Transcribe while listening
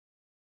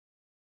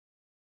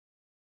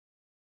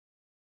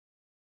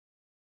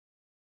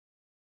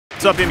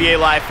What's up, NBA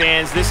Live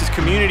fans? This is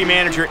Community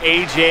Manager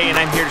AJ, and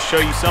I'm here to show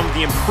you some of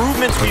the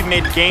improvements we've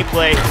made to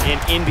gameplay in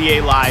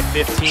NBA Live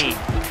 15.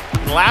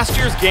 In last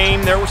year's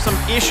game, there were some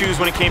issues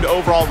when it came to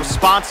overall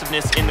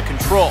responsiveness in the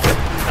control.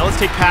 Now let's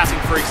take passing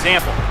for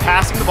example.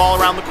 Passing the ball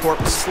around the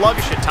court was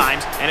sluggish at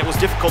times, and it was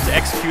difficult to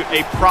execute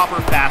a proper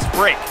fast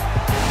break.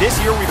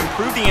 This year, we've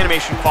improved the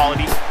animation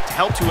quality to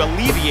help to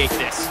alleviate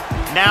this.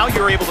 Now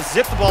you're able to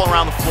zip the ball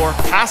around the floor,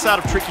 pass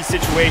out of tricky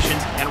situations,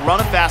 and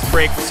run a fast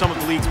break with some of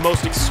the league's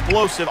most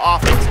explosive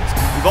offenses.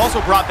 We've also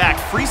brought back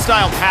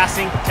freestyle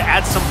passing to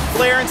add some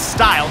flair and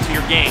style to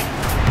your game.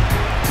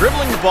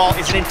 Dribbling the ball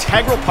is an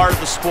integral part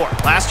of the sport.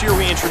 Last year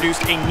we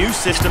introduced a new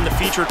system that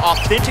featured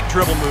authentic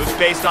dribble moves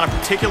based on a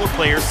particular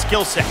player's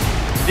skill set.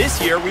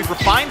 This year we've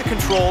refined the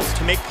controls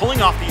to make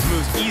pulling off these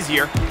moves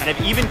easier and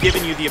have even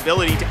given you the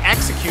ability to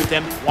execute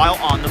them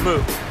while on the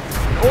move.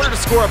 In order to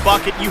score a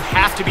bucket, you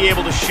have to be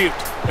able to shoot.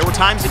 There were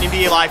times in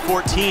NBA Live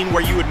 14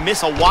 where you would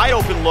miss a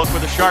wide-open look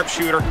with a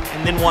sharpshooter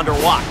and then wonder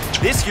why.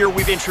 This year,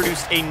 we've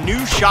introduced a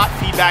new shot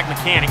feedback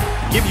mechanic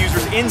to give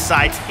users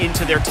insights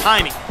into their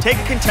timing. Take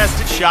a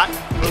contested shot,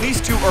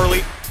 release too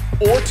early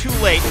or too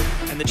late,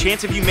 and the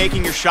chance of you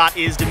making your shot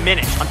is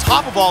diminished. On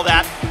top of all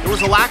that, there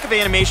was a lack of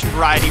animation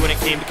variety when it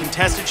came to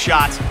contested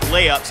shots,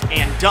 layups,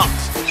 and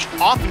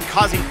dunks, often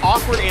causing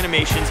awkward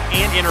animations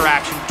and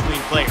interaction between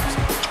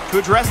players. To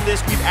address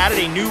this, we've added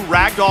a new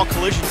ragdoll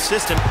collision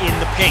system in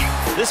the paint.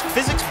 This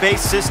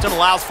physics-based system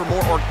allows for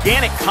more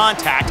organic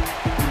contact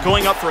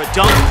going up for a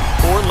dunk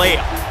or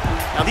layup.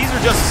 Now, these are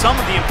just some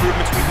of the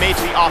improvements we've made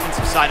to the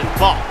offensive side of the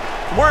ball.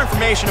 For more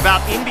information about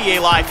NBA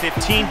Live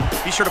 15,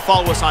 be sure to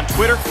follow us on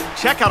Twitter,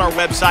 check out our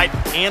website,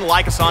 and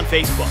like us on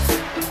Facebook.